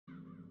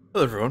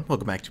Hello everyone,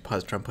 welcome back to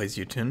Positron Plays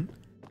Jotun.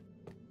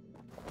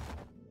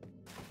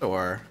 So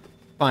our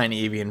fine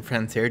avian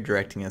friends here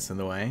directing us in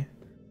the way.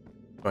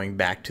 Going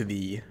back to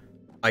the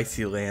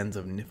icy lands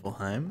of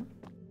Niflheim.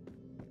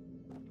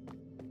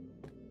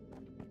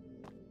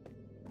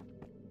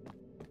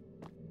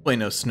 Hopefully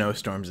no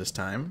snowstorms this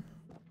time.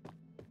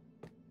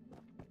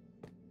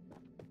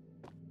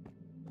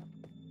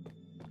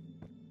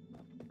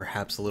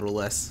 Perhaps a little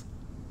less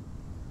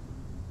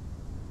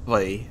of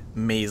a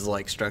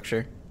maze-like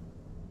structure.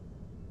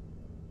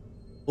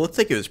 Well, looks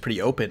like it was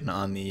pretty open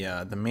on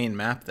the main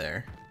map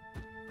there.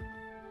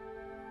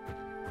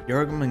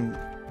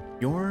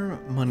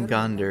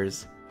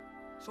 Jormungandr's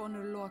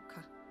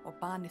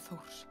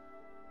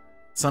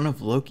son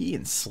of Loki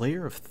and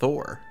slayer of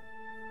Thor.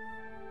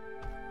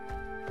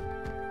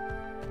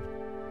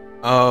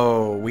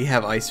 Oh, we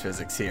have ice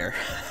physics here.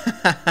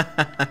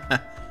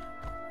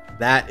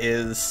 That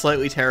is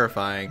slightly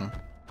terrifying.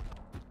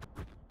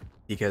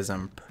 Because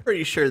I'm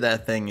pretty sure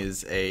that thing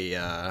is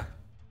a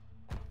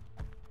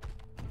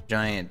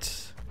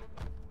giant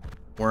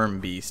worm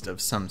beast of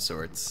some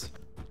sorts.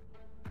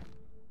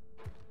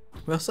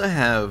 We also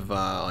have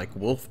like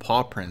wolf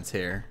paw prints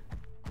here.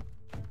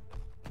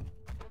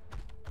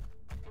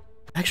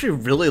 I actually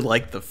really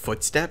like the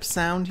footstep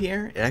sound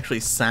here. It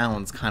actually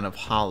sounds kind of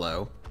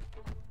hollow.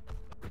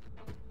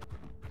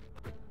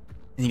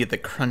 And you get the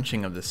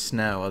crunching of the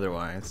snow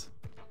otherwise.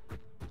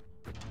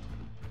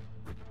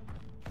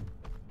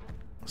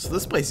 So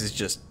this place is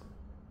just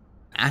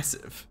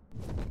massive.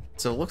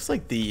 So it looks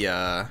like the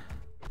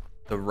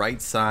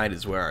right side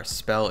is where our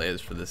spell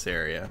is for this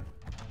area.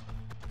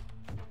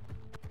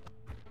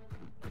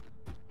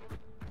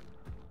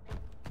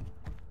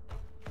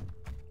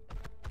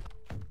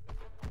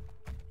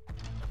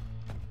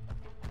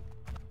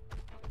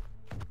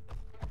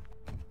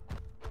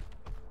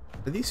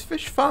 Are these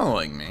fish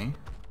following me?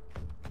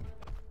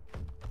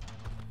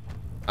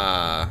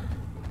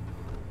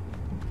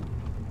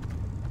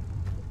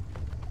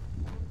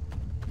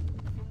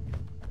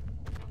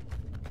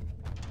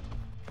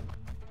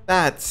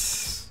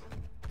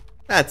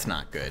 That's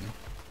not good.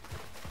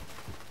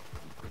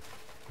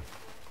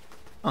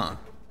 Huh.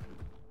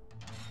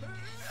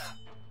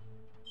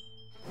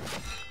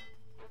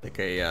 Like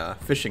a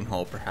fishing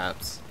hole,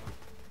 perhaps.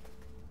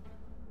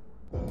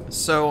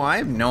 So I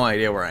have no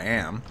idea where I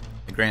am, in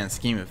the grand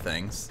scheme of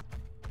things.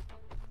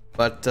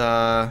 But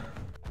that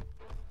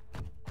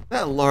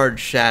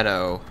large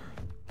shadow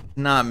did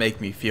not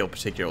make me feel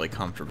particularly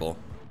comfortable.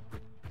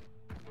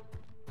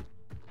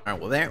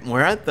 Alright, well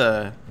we're at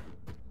the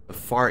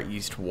far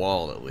east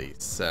wall at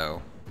least,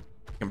 so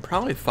I can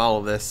probably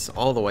follow this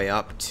all the way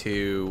up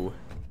to...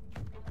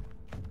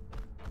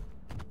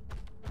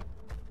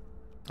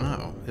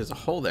 Oh, there's a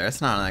hole there. It's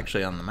not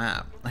actually on the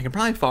map. I can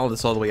probably follow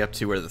this all the way up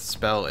to where the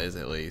spell is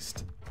at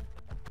least.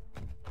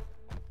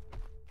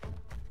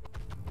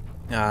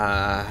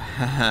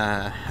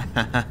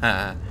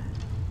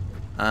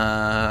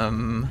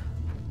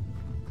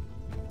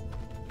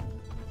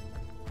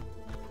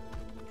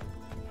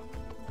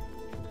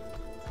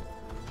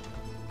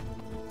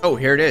 Oh,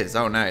 here it is.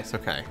 Oh, nice.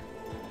 Okay.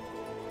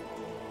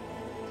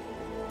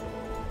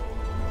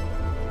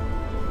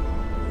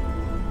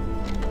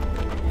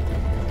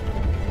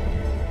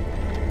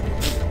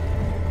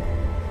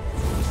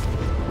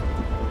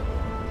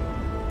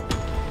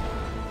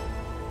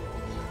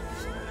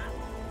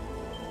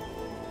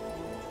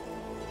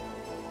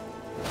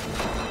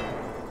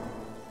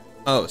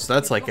 Oh, so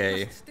that's like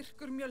a...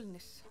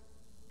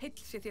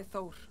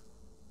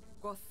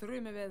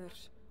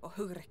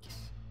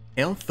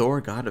 Hail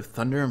Thor, god of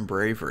thunder and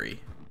bravery.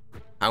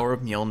 Power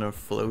of Mjolnir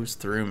flows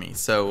through me.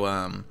 So,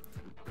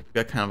 we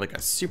got kind of like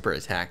a super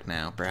attack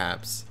now,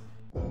 perhaps.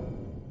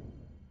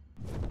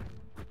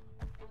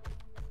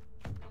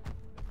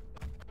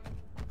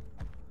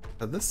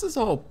 So this is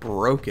all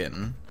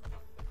broken.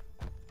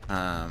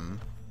 I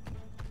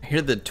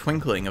hear the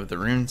twinkling of the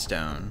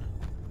runestone.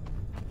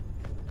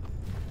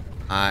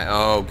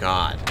 Oh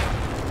god.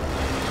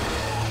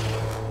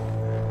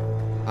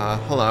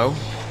 Hello.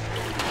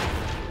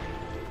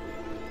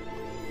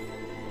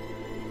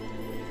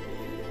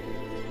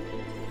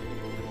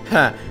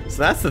 So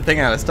that's the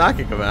thing I was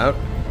talking about.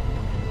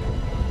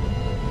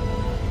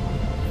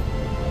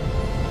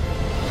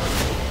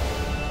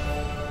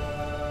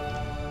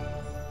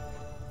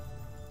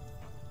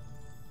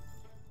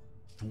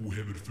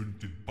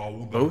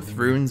 Both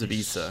runes of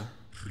Issa.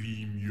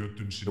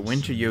 The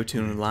winter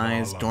Jotun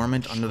lies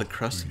dormant under the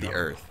crust of the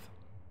earth.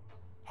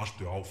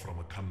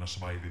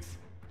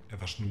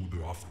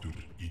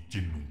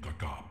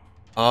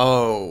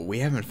 Oh, we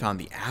haven't found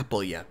the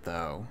apple yet,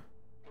 though.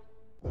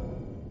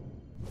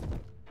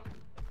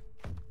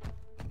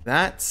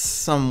 That's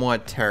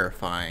somewhat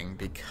terrifying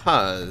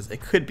because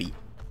it could be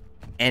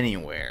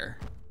anywhere.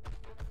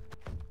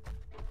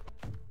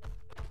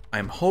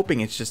 I'm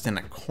hoping it's just in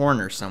a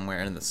corner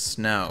somewhere in the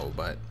snow,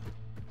 but...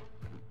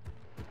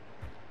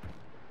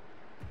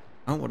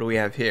 Oh, what do we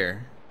have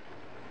here?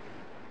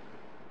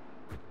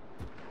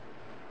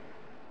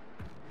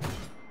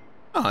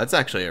 Oh, that's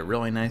actually a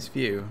really nice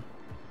view.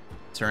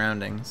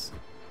 surroundings.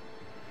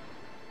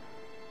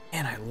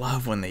 And I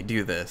love when they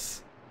do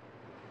this.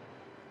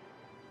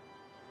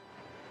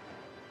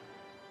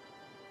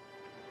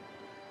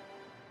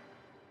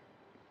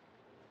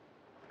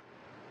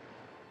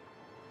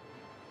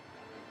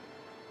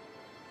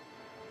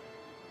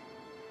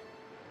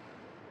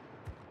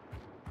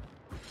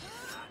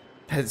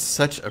 That's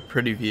such a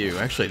pretty view.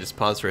 Actually, just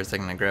pause for a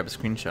second and grab a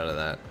screenshot of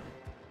that.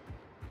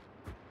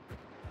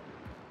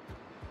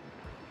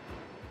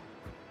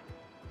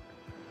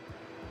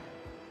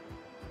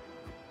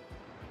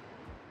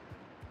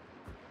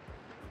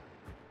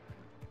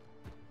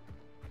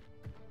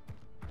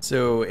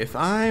 So, if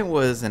I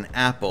was an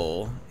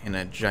apple in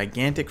a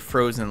gigantic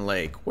frozen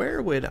lake, where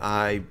would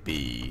I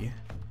be?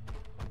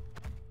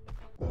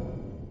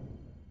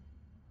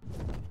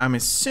 I'm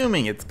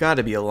assuming it's got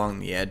to be along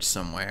the edge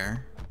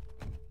somewhere.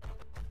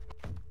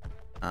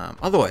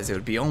 Otherwise, it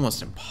would be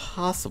almost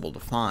impossible to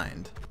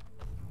find.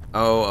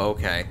 Oh,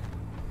 okay.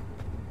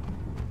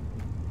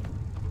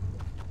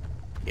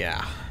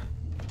 Yeah.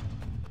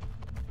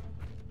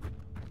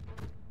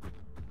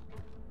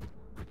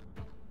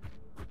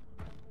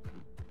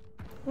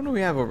 What do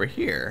we have over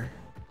here?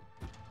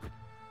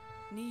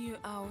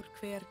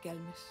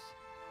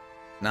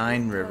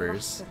 9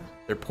 rivers.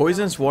 Their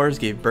poisonous waters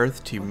gave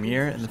birth to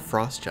Mir and the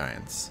Frost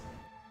Giants.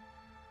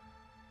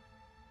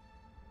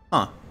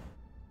 Huh.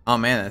 Oh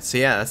man, that's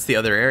the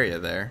other area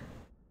there.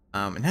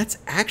 And that's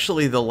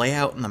actually the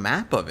layout and the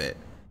map of it.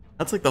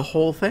 That's like the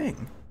whole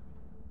thing.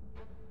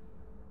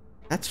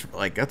 That's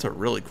a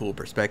really cool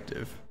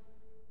perspective.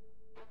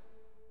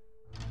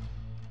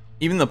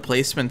 Even the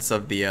placements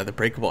of the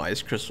breakable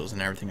ice crystals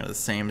and everything are the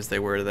same as they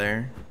were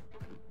there.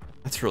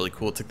 That's really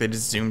cool. It's like they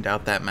just zoomed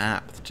out that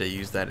map to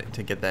use that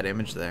to get that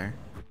image there.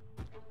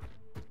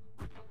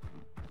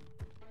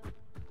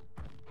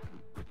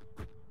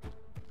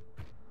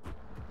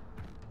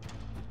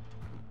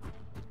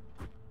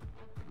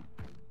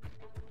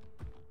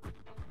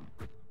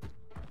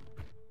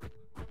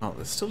 Oh,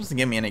 this still doesn't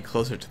get me any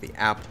closer to the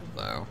apple,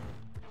 though.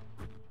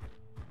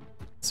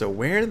 So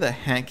where the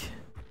heck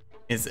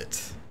is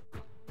it?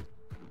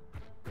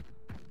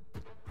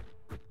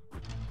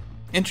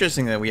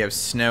 Interesting that we have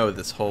snow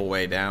this whole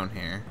way down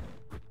here.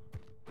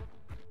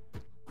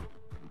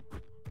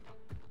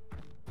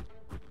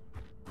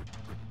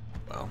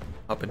 Well,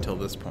 up until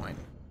this point.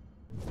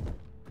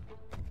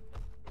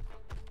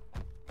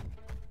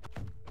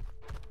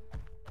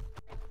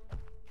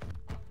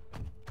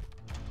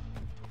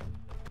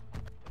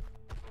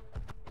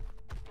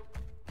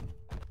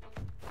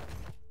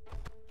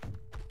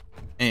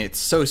 And it's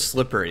so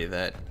slippery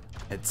that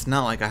it's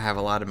not like I have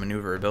a lot of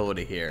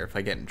maneuverability here if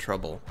I get in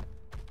trouble.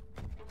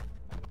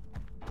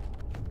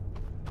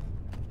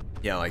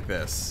 Yeah, like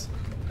this.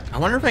 I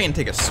wonder if I can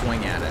take a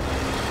swing at it.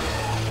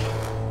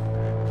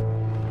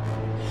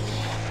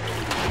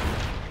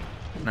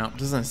 No,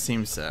 doesn't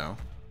seem so.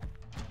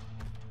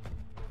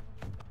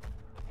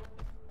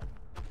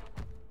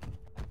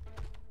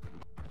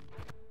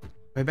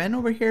 Have I been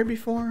over here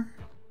before?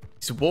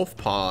 These wolf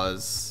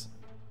paws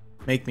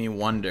make me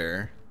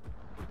wonder.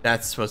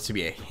 That's supposed to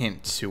be a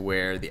hint to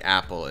where the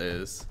apple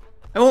is.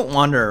 I won't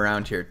wander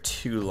around here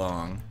too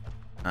long.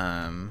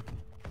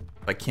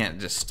 I can't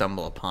just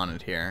stumble upon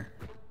it here.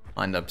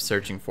 I'll end up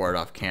searching for it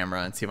off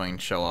camera and see if I can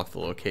show off the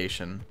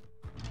location.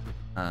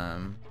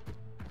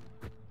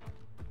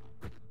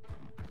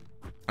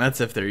 That's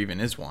if there even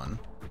is one.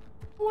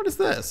 What is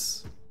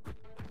this?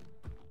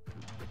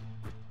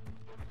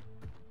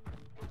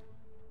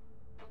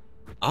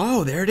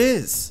 Oh, there it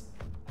is.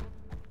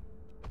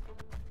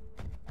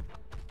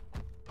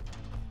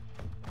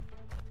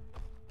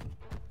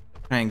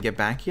 Try and get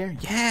back here?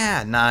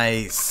 Yeah,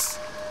 nice.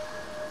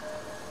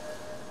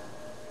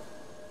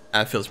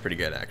 That feels pretty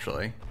good,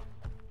 actually.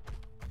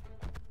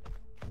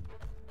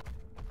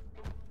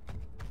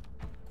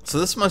 So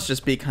this must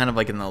just be kind of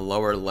like in the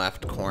lower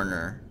left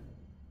corner.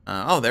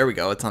 Oh, there we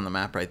go. It's on the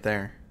map right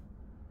there.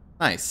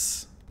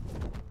 Nice.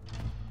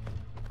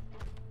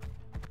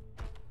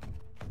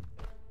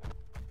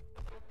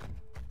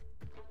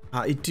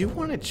 I do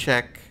want to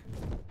check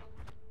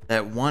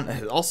that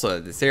one. Also,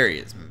 this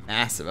area is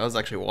massive. I was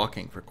actually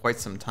walking for quite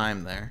some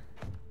time there.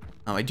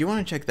 I do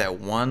want to check that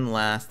one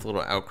last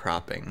little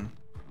outcropping.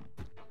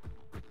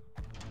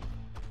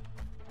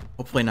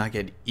 Hopefully not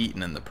get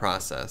eaten in the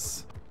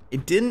process.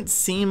 It didn't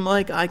seem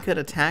like I could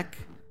attack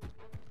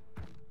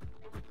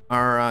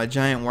our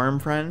giant worm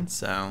friend,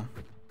 so...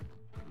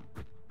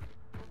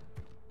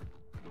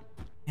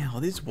 Yeah, all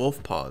these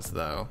wolf paws,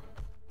 though.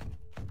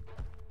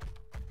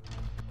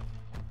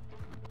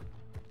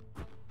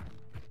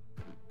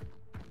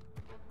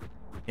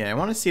 Yeah, I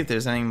want to see if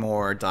there's any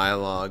more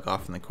dialogue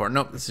off in the corner.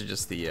 Nope, this is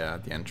just the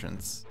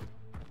entrance.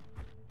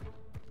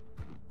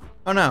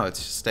 Oh no, it's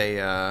just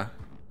a,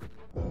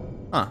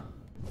 Huh.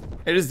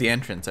 It is the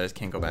entrance, I just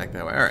can't go back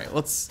that way. Alright,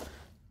 let's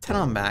head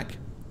on back,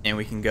 and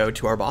we can go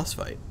to our boss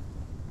fight.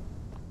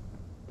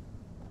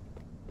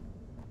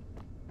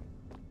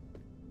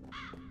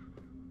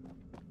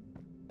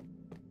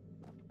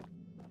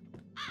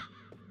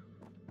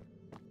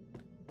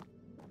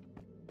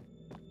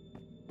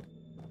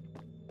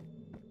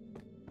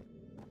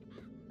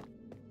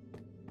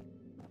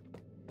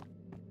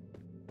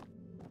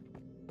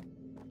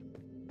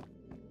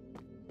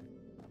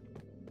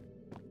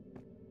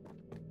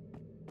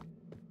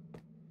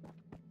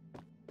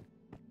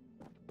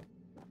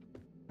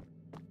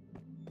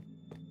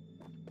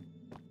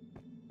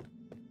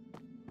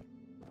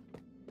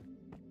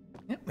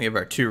 We have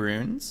our 2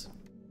 runes.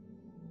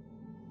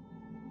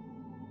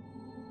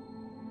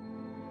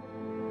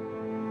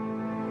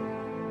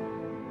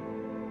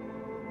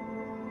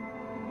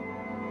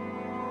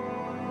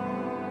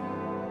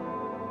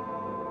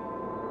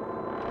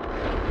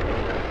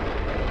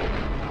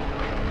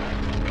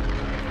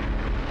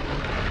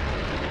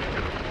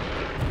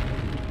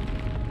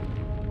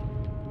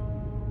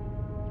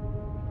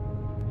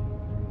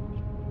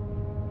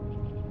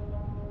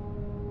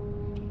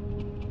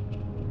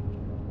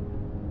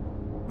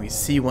 We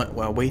see what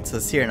awaits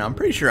us here, and I'm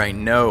pretty sure I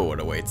know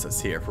what awaits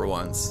us here for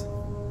once.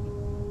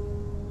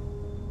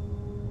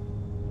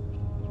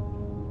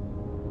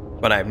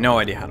 But I have no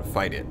idea how to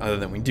fight it, other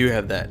than we do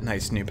have that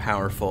nice new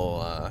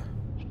powerful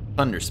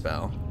thunder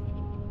spell.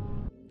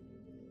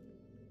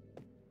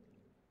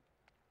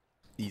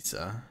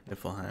 Isa,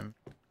 Niflheim.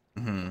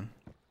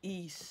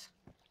 Ís,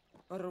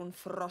 rune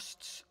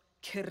frosts,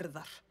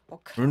 kyrðar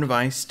og Rune of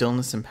Ice,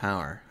 Stillness, and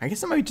Power. I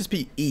guess it might just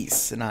be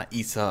Is and not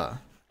Isa.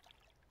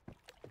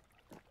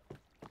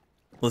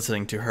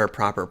 Listening to her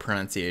proper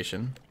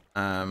pronunciation.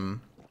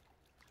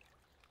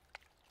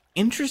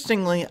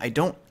 Interestingly, I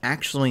don't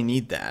actually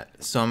need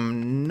that, so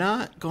I'm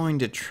not going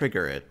to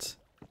trigger it.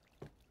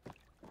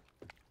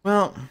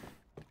 Well,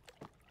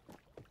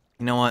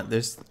 you know what?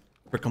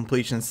 For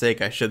completion's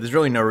sake, I should. There's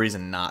really no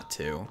reason not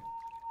to.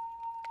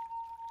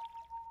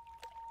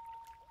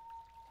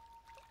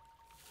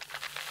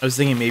 I was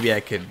thinking maybe I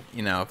could,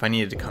 you know, if I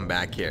needed to come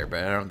back here,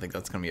 but I don't think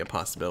that's going to be a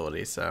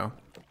possibility, so.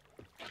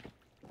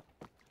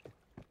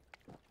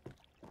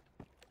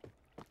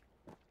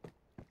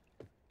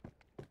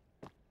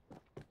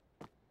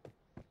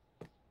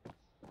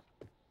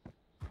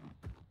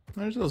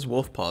 There's those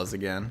wolf paws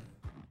again.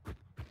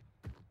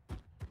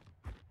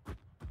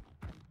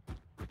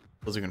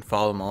 Those you can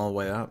follow them all the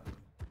way up.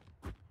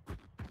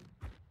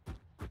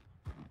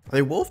 Are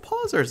they wolf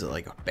paws or is it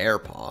like a bear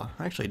paw?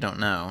 I actually don't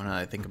know now that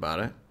I think about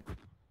it.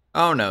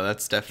 Oh no,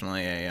 that's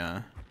definitely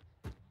a,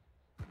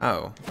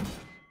 oh.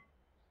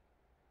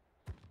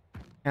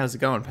 How's it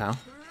going, pal?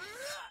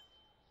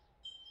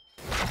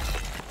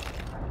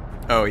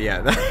 Oh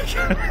yeah,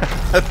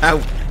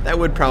 that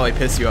would probably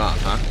piss you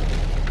off, huh?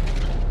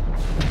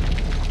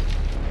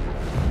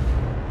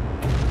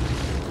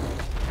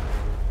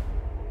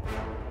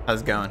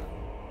 How's it going?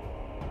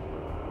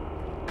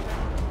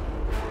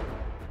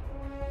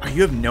 Oh,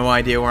 you have no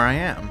idea where I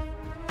am.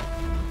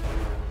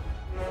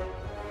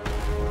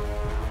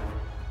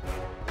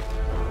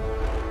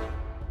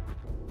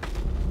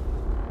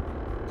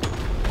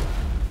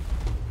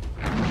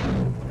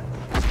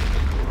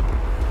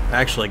 I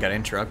actually got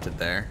interrupted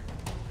there.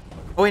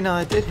 Oh wait, no,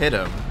 I did hit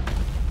him.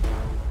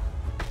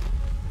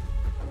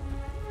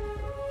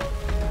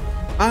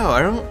 Oh,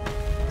 I don't...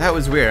 That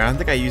was weird. I don't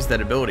think I used that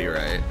ability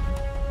right.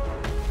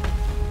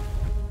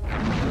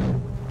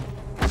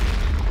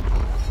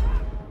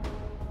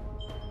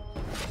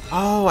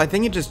 Oh, I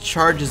think it just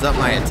charges up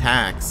my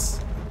attacks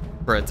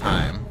for a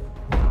time.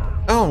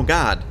 Oh,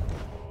 God.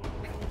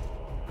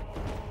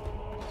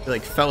 I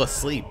like fell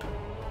asleep.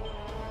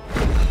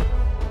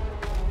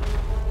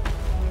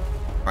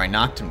 Or I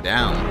knocked him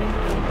down.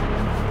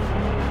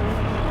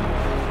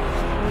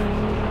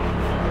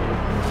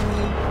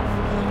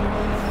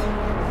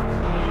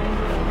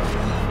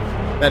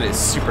 That is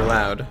super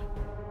loud.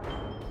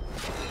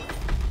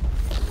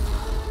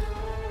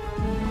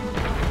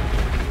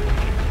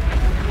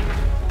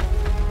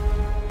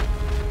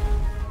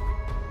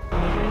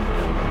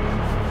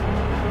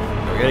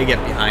 We gotta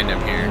get behind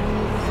him here.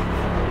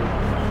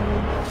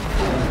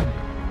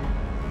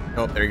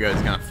 Oh, there he goes.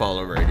 He's gonna fall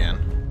over again.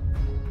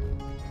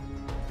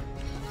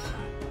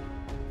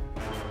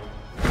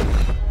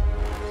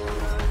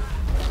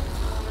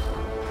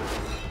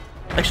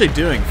 Actually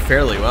doing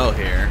fairly well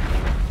here.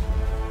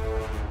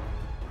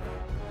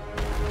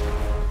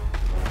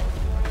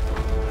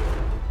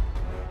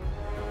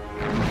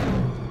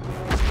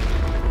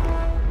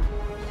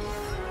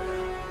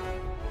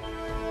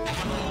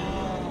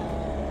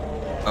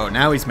 Oh,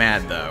 now he's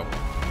mad though.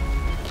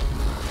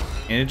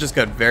 And it just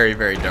got very,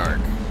 very dark.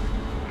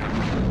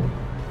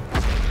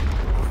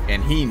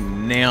 And he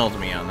nailed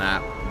me on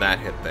that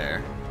hit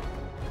there.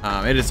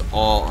 It is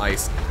all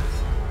ice.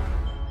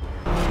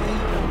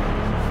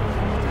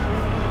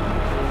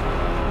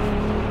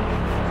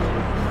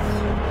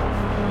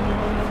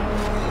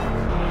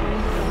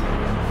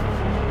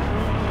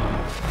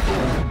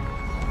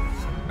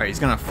 Alright, he's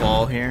gonna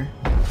fall here.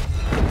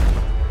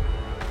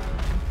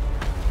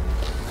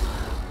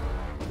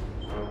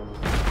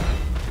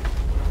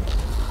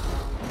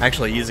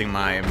 Actually using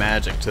my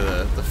magic to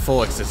the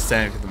full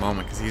extent at the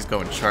moment because he's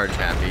going charge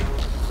happy.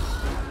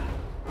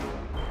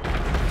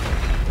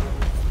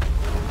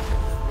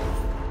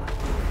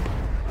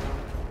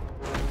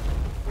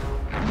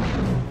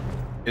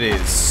 It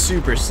is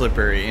super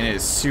slippery and it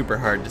is super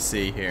hard to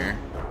see here.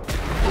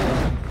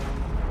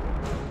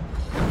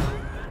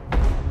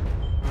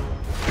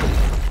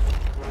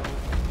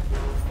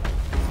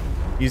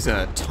 Use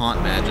a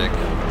taunt magic.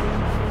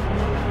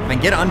 I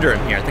can get under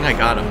him here. I think I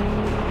got him.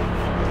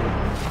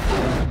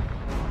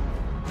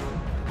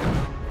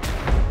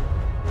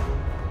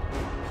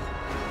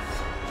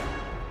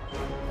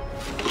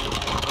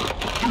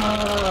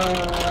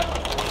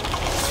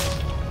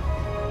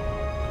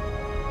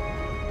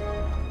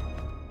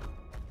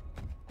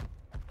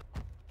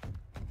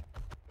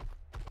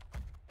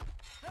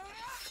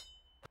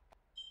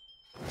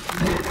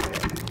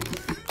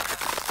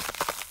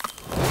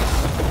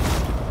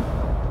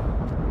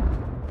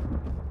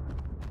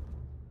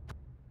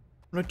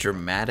 What a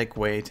dramatic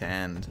way to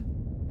end.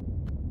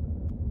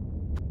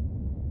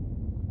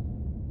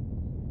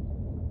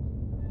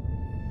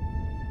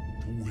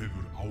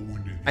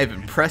 I've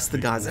impressed the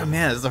gods. Oh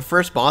man, it's the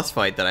first boss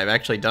fight that I've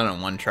actually done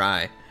in one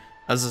try.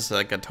 That was just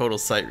like a total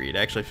sight read. I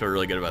actually feel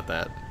really good about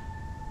that.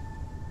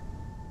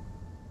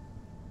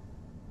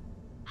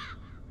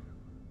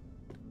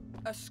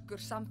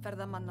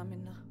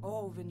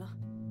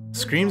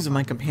 Screams of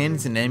my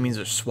companions and enemies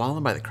are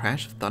swallowed by the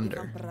crash of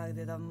thunder.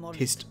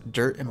 Taste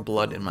dirt and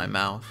blood in my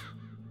mouth.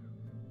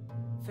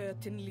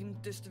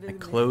 My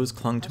clothes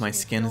clung to my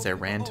skin as I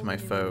ran to my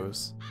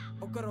foes,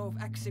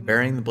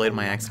 burying the blade of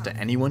my axe into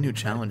anyone who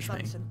challenged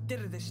me.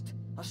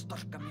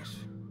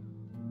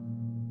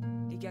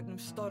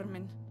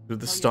 Through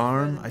the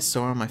storm, I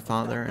saw my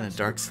father and a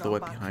dark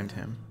silhouette behind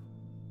him.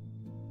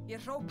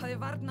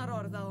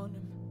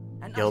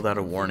 I yelled out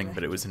a warning,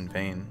 but it was in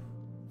vain.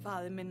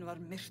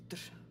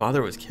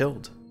 Father was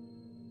killed.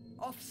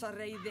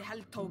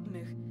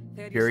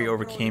 Fury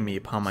overcame me.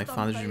 Upon my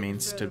father's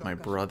remains stood my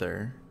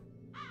brother.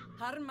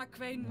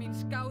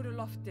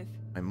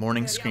 My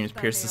mourning screams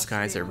pierced the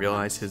sky as I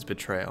realized his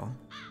betrayal.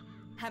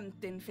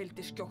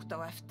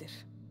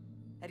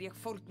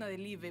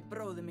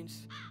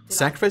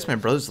 Sacrificed my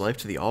brother's life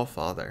to the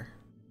All-Father.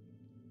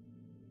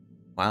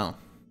 Wow.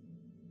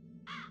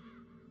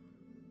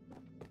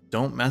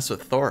 Don't mess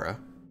with Thora.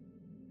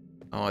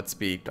 Oh, let's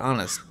be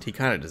honest, he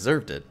kind of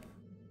deserved it.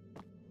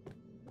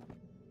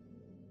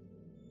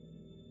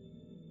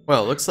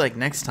 Well, it looks like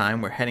next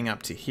time we're heading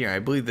up to here. I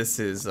believe this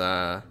is,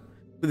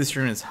 this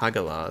rune is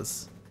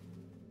Hagala's.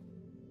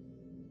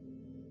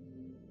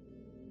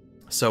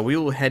 So we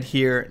will head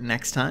here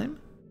next time.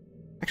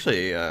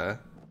 Actually,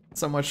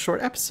 somewhat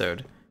short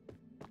episode.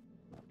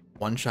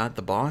 One-shot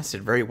the boss,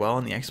 did very well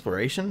in the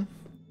exploration.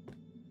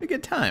 A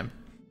good time.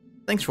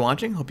 Thanks for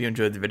watching, hope you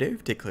enjoyed the video. If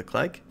you did, click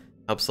like,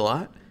 helps a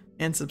lot.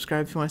 And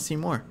subscribe if you want to see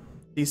more.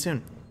 See you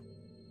soon.